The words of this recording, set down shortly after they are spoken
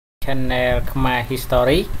Channel Khmer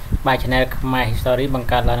History បាទ Channel Khmer History បង្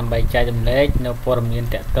កើតឡើងដើម្បីចែករំលែកនៅព័ត៌មាន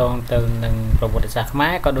ទាក់ទងទៅនឹងប្រវត្តិសាស្ត្រខ្មែ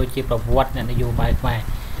រក៏ដូចជាប្រវត្តិអ្នកនយោបាយខ្មែរ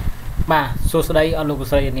បាទសួស្តីអស់លោក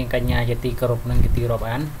ស្រីនាងកញ្ញាជាទីគោរពនិងជាទីរាប់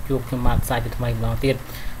អានជួបខ្ញុំបាទផ្សាយពីថ្មីម្ដងទៀត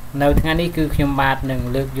នៅថ្ងៃនេះគឺខ្ញុំបាទនឹង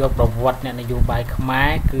លើកយកប្រវត្តិអ្នកនយោបាយខ្មែ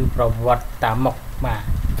រគឺប្រវត្តិតាមុខបាទ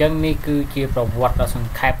អញ្ចឹងនេះគឺជាប្រវត្តិដ៏ស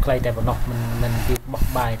ង្ខេបខ្លីតែប៉ុណ្ណោះមិនពីបោះ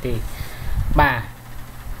បាយទេបាទ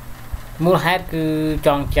មូលហេតុគឺច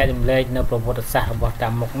ង់ចែករំលែកនៅប្រវត្តិសាស្ត្ររបស់តា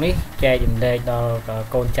មុខនេះចែករំលែកដល់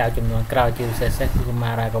កូនចៅចំនួនក្រោយជាពិសេសគឺកុ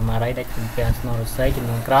មារីដែលជំនឿស្នងរស័យចំ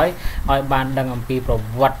នួនក្រោយឲ្យបានដឹងអំពីប្រ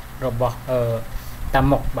វត្តិរបស់តា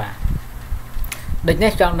មុខបាទដូច្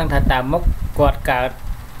នេះចង់ដឹងថាតាមុខគាត់កើត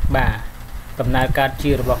បាទដំណើរកើត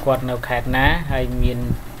ជារបស់គាត់នៅខេត្តណាហើយមាន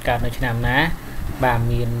កើតនៅឆ្នាំណាបាទ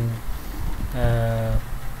មាន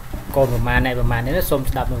កូនប្រមាណនេះសូម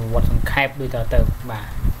ស្ដាប់នៅប្រវត្តិសង្ខេបដូចតទៅបាទ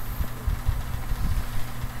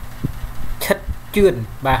ឈិតជឿន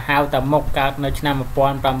បាទហៅតាមុខកើតនៅឆ្នាំ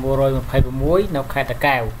1926នៅខេត្តតា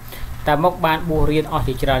កែវតាមុខបានបួសរៀនអស់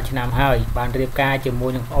ជាច្រើនឆ្នាំហើយបានរៀបការជាមួ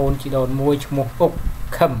យនឹងប្អូនជីដូនមួយឈ្មោះអុក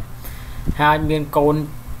ខឹមហើយមានកូន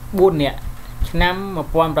4នាក់ឆ្នាំ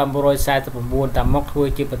1949តាមុខធ្វើ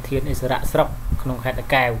ជាប្រធានឥស្សរៈស្រុកក្នុងខេត្តតា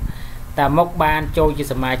កែវតាមុខបានចូលជា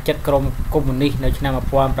សមាជិកក្រុមកុម្មុយនីសនៅឆ្នាំ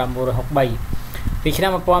1963ពីឆ្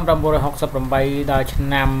នាំ1968ដល់ឆ្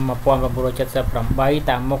នាំ1978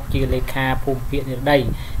តាមុខជាលេខាភូមិភាគនិរដី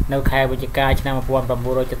នៅខែវិច្ឆិកាឆ្នាំ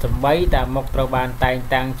1978តាមុខត្រូវបានតែង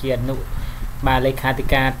តាំងជាអនុបាទលេខាធិ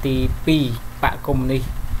ការទី2បកកុម្មុយនីស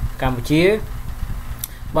កម្ពុជា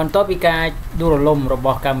បន្ទាប់ពីការដួលរលំរប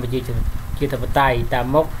ស់កម្ពុជាជាធិបតេយ្យតា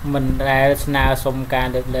មុខមិនដែលស្នើសុំការ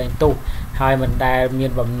លើកលែងទោសហើយមិនដែលមា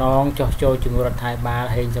នបំណងចោះចូលជាមួយរដ្ឋាភិបាល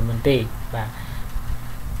ហេងសំរិនទេបាទ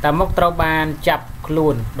តាមុខត្រូវបានចាប់ខ្លួ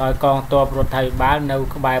នដោយកងទ័ពរដ្ឋាភិបាលនៅ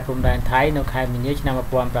ក្បែរព្រំដែនថៃនៅខែមីនាឆ្នាំ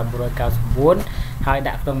1999ហើយ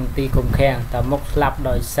ដាក់ក្នុងមន្ទីរឃុំឃាំងតាមុខស្លាប់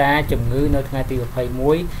ដោយសារជំងឺនៅថ្ងៃទី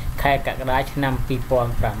21ខែកក្កដាឆ្នាំ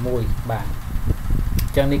2006បាទអ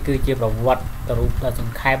ញ្ចឹងនេះគឺជាប្រវត្តិរូបដ៏ស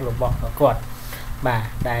ង្ខេបរបស់គាត់បាទ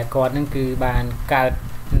ដែលគាត់នឹងគឺបានកើត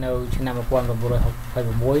នៅឆ្នាំ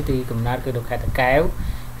1966ទីកំណើតគឺនៅខេត្តតាកែវ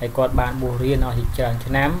ហើយគាត់បានបួសរៀនអស់ជាច្រើន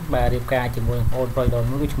ឆ្នាំបាទរៀបការជាមួយនឹងប្អូនប្រុសដ៏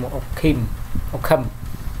មួយគឺឈ្មោះអុកខឹម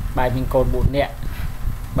បាទមានកូន4នាក់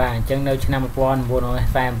បាទអញ្ចឹងនៅឆ្នាំ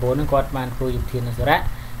1949នឹងគាត់បានធ្វើយុធានអសុរៈ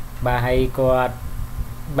បាទហើយគាត់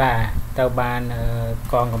បាទទៅបាន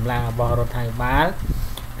កងកម្លាំងរបស់រដ្ឋាភិបាល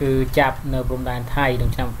គឺចាប់នៅព្រំដែនថៃក្នុ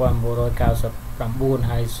ងឆ្នាំ1999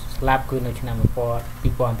ហើយស្លាប់គឺនៅឆ្នាំ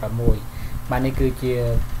2006បាទនេះគឺជា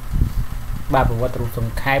បាទប្រវត្តិរូបស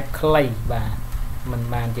ង្ខេបខ្លីបាទមិន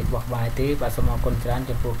បានជាបោះបាយទេបាទសូមអរគុណច្រើន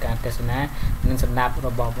ចំពោះការទស្សនានិងសម្ដាប់រ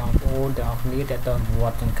បស់បងប្អូនទាំងអស់គ្នាទាក់ទងប្រវ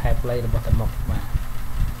ត្តិសង្ខេបខ្លីរបស់តាមុខបាទ